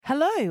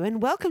Hello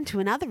and welcome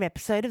to another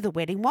episode of The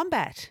Wedding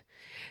Wombat.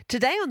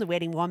 Today on The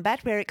Wedding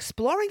Wombat, we're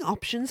exploring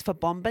options for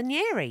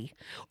bomboniere,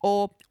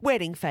 or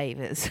wedding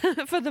favours,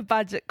 for the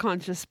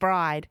budget-conscious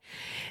bride.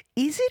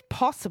 Is it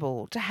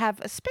possible to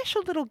have a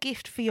special little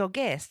gift for your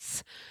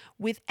guests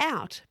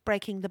without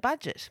breaking the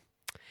budget?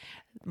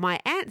 My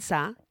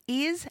answer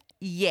is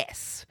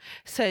yes.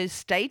 So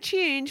stay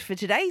tuned for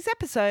today's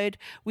episode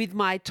with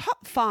my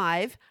top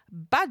 5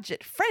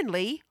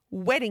 budget-friendly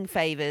wedding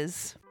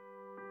favours.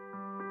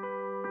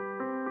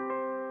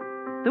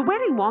 The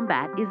Wedding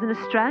Wombat is an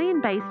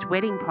Australian-based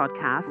wedding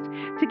podcast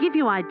to give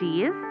you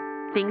ideas,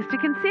 things to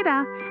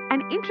consider,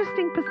 and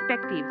interesting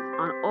perspectives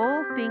on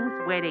all things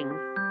weddings.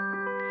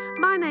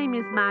 My name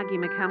is Margie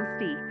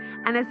McCumsty,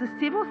 and as a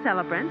civil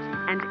celebrant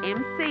and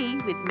MC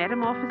with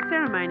Metamorphosis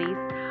Ceremonies,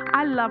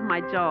 I love my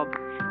job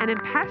and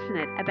am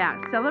passionate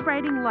about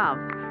celebrating love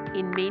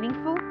in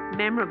meaningful,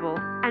 memorable,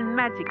 and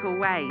magical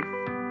ways.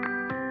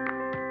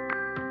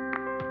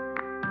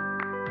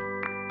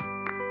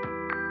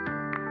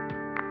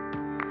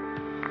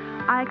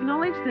 I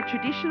acknowledge the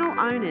traditional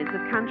owners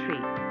of country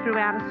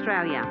throughout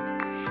Australia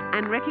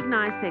and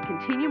recognise their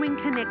continuing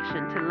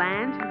connection to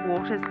land,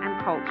 waters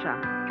and culture.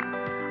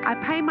 I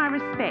pay my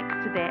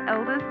respects to their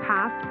elders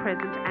past,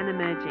 present and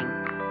emerging.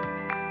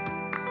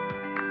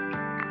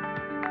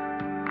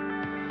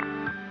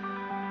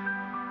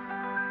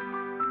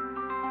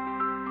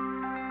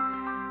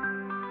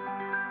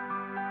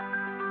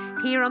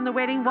 Here on The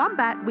Wedding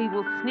Wombat, we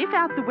will sniff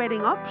out the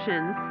wedding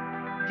options,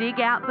 dig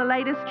out the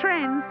latest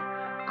trends,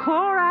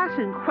 claw at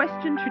and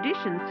question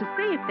traditions to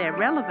see if they're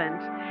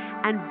relevant,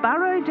 and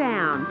burrow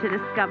down to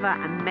discover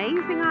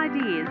amazing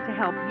ideas to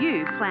help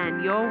you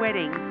plan your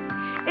wedding.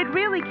 It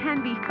really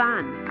can be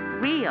fun,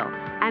 real,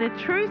 and a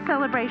true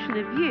celebration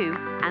of you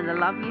and the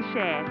love you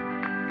share.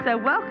 So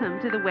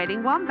welcome to the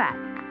Wedding Wombat.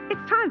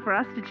 It's time for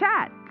us to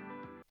chat.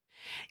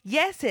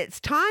 Yes,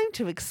 it's time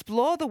to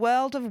explore the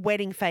world of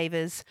wedding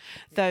favours,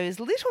 those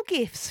little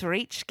gifts for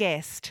each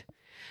guest.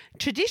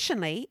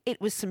 Traditionally,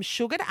 it was some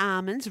sugared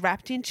almonds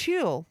wrapped in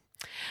tulle,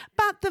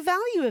 but the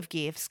value of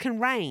gifts can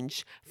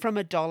range from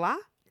 $1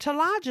 to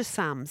larger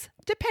sums,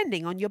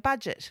 depending on your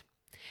budget.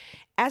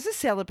 As a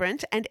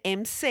celebrant and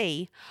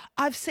MC,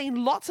 I've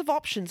seen lots of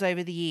options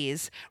over the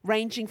years,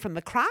 ranging from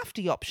the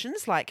crafty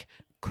options like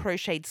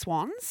crocheted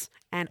swans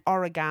and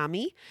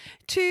origami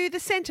to the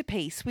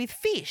centrepiece with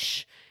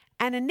fish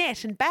and a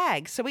net and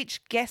bag so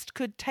each guest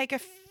could take a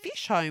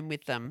fish home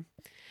with them.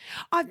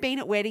 I've been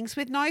at weddings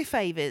with no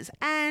favours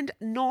and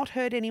not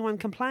heard anyone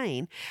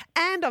complain.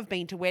 And I've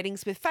been to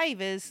weddings with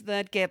favours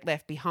that get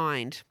left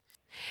behind.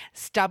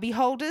 Stubby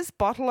holders,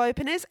 bottle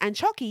openers and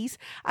chockies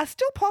are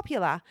still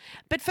popular,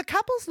 but for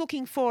couples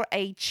looking for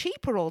a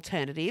cheaper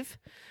alternative,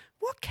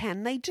 what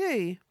can they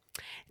do?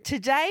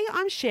 Today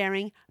I'm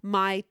sharing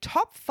my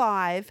top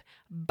 5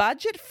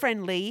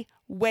 budget-friendly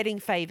wedding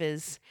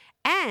favours,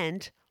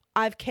 and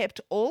I've kept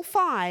all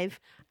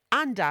 5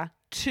 under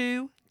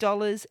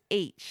 $2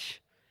 each.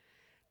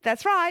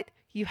 That's right,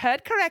 you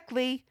heard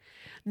correctly.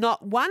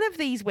 Not one of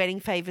these wedding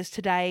favours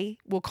today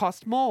will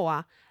cost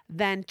more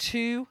than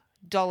 $2.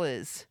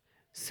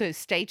 So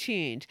stay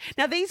tuned.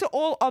 Now, these are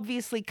all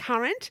obviously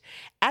current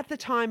at the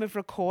time of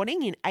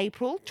recording in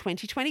April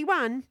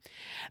 2021.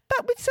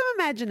 But with some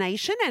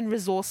imagination and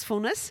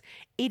resourcefulness,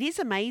 it is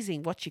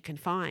amazing what you can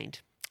find.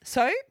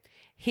 So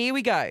here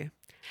we go.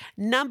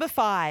 Number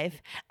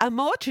 5, a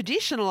more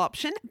traditional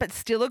option, but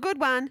still a good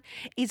one,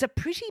 is a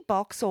pretty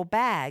box or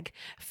bag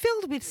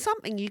filled with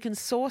something you can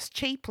source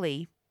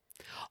cheaply.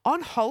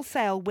 On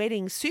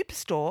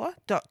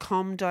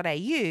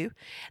wholesaleweddingsuperstore.com.au,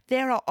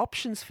 there are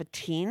options for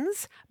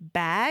tins,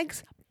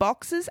 bags,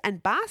 boxes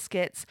and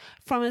baskets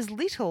from as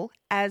little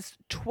as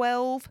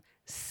 12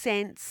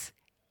 cents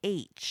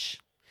each.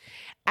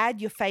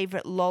 Add your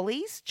favourite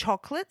lollies,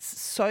 chocolates,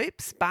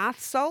 soaps, bath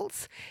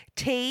salts,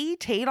 tea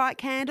light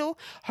candle,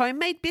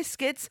 homemade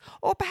biscuits,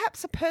 or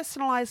perhaps a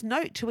personalised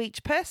note to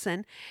each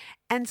person,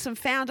 and some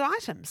found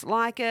items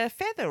like a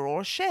feather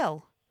or a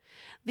shell.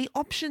 The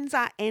options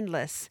are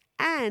endless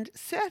and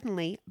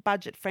certainly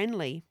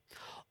budget-friendly.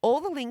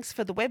 All the links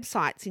for the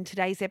websites in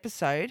today's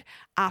episode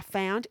are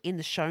found in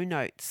the show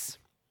notes.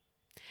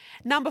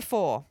 Number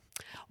 4.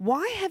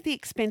 Why have the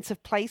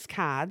expensive place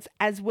cards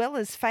as well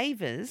as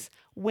favours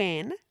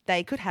when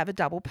they could have a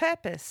double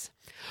purpose?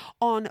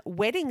 On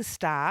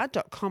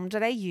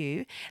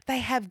weddingstar.com.au, they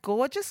have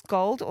gorgeous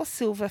gold or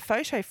silver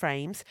photo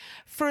frames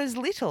for as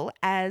little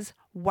as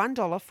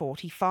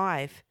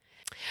 $1.45.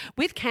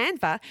 With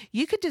Canva,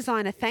 you could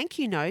design a thank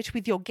you note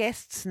with your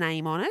guest's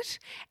name on it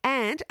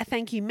and a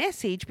thank you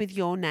message with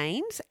your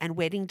names and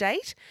wedding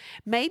date.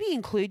 Maybe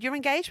include your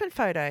engagement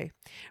photo.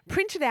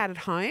 Print it out at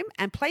home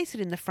and place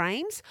it in the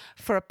frames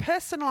for a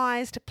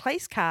personalised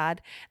place card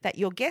that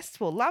your guests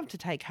will love to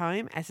take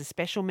home as a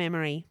special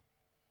memory.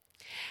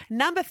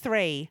 Number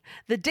 3,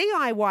 the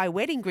DIY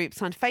wedding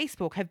groups on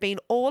Facebook have been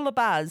all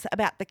abuzz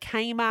about the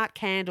Kmart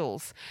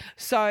candles.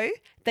 So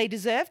they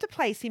deserve to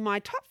place in my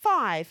top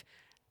 5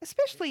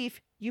 especially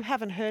if you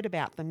haven't heard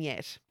about them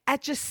yet.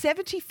 At just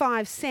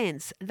 75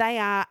 cents, they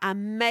are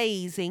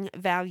amazing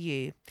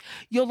value.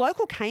 Your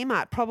local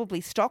Kmart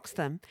probably stocks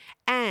them,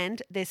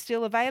 and they're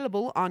still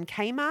available on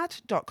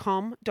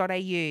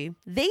kmart.com.au.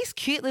 These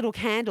cute little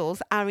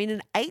candles are in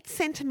an 8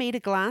 centimetre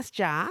glass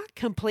jar,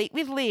 complete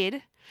with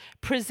lid,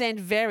 present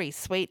very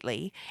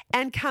sweetly,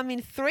 and come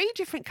in 3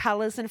 different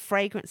colours and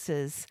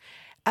fragrances.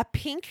 A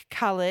pink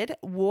coloured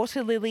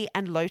water lily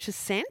and lotus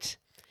scent,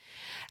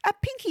 a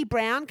pinky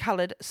brown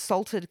coloured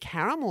salted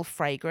caramel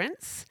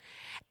fragrance,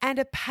 and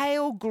a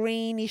pale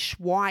greenish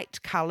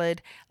white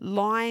coloured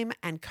lime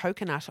and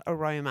coconut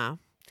aroma.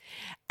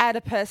 Add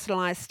a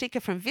personalised sticker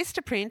from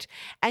Vistaprint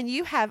and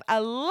you have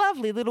a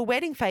lovely little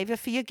wedding favour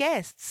for your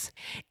guests.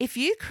 If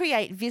you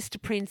create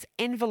Vistaprint's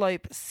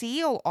envelope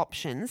seal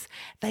options,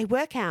 they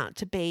work out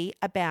to be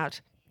about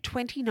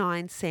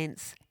 29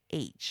 cents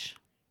each.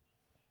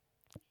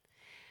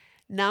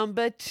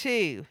 Number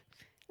 2.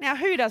 Now,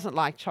 who doesn't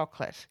like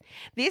chocolate?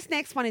 This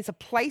next one is a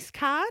place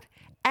card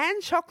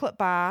and chocolate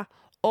bar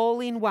all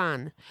in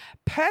one,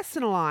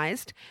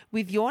 personalised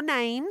with your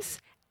names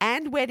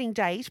and wedding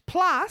date,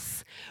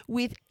 plus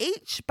with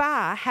each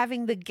bar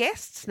having the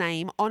guest's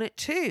name on it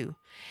too.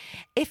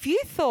 If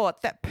you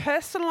thought that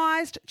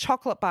personalised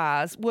chocolate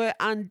bars were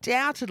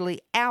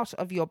undoubtedly out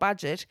of your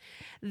budget,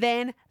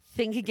 then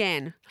think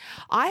again.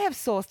 I have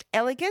sourced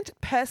elegant,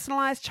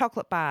 personalised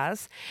chocolate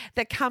bars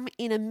that come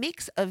in a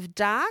mix of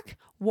dark,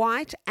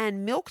 white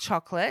and milk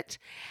chocolate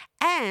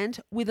and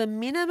with a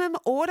minimum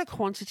order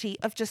quantity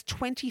of just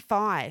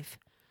 25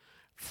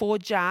 for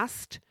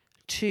just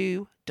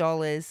 $2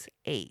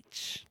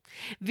 each.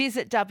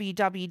 Visit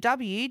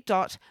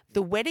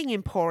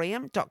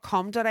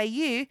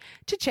www.theweddingemporium.com.au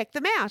to check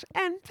them out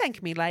and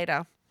thank me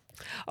later.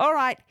 All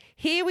right,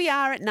 here we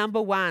are at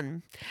number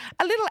 1.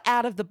 A little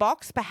out of the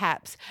box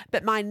perhaps,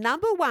 but my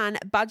number 1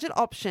 budget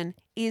option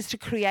is to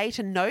create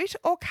a note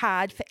or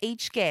card for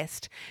each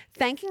guest,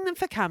 thanking them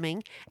for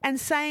coming and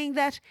saying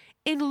that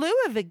in lieu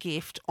of a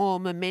gift or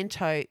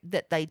memento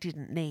that they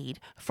didn't need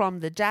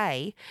from the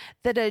day,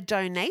 that a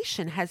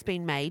donation has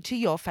been made to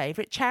your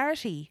favourite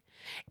charity.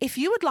 If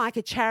you would like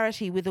a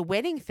charity with a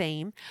wedding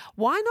theme,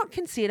 why not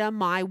consider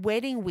My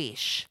Wedding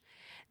Wish?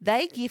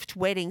 They gift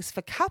weddings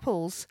for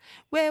couples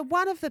where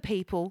one of the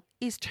people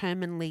is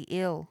terminally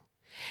ill.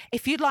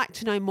 If you'd like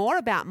to know more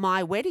about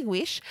My Wedding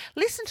Wish,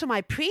 listen to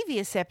my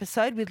previous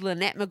episode with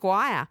Lynette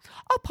Maguire.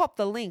 I'll pop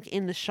the link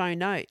in the show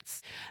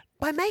notes.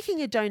 By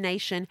making a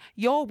donation,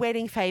 your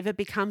wedding favour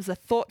becomes a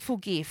thoughtful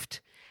gift,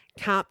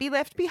 can't be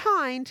left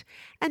behind,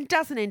 and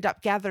doesn't end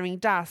up gathering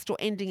dust or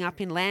ending up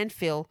in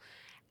landfill.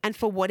 And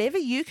for whatever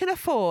you can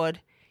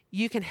afford,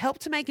 you can help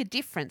to make a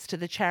difference to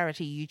the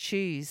charity you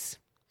choose.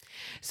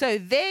 So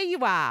there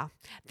you are.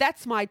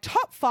 That's my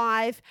top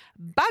 5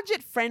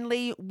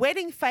 budget-friendly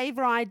wedding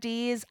favour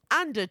ideas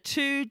under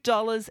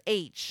 $2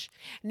 each.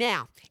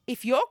 Now,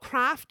 if you're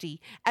crafty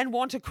and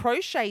want to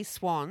crochet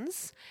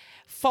swans,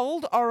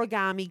 fold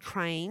origami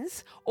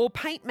cranes, or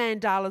paint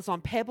mandalas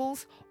on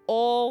pebbles,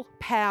 all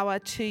power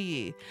to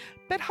you.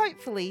 But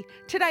hopefully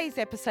today's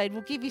episode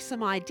will give you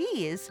some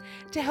ideas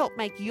to help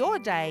make your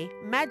day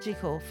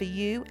magical for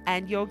you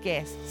and your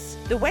guests.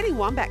 The Wedding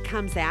Wombat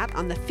comes out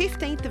on the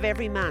 15th of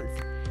every month,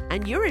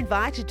 and you're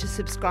invited to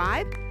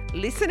subscribe,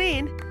 listen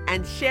in,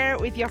 and share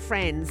it with your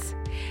friends.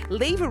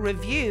 Leave a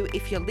review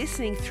if you're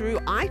listening through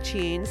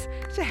iTunes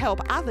to help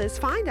others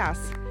find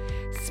us.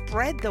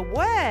 Spread the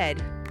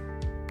word.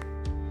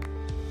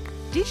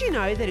 Did you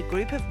know that a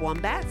group of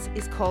wombats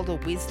is called a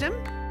wisdom?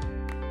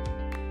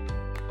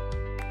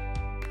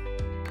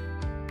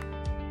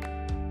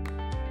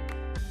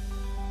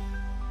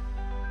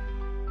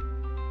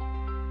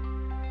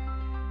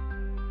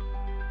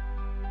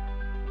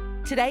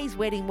 Today's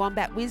Wedding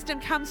Wombat wisdom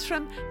comes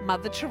from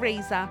Mother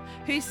Teresa,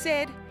 who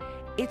said,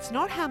 "It's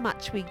not how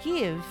much we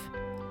give,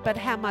 but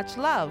how much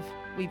love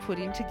we put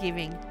into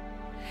giving."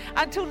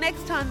 Until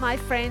next time, my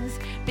friends,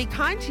 be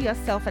kind to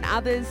yourself and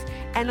others,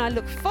 and I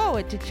look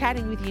forward to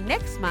chatting with you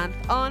next month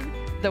on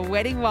The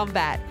Wedding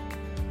Wombat.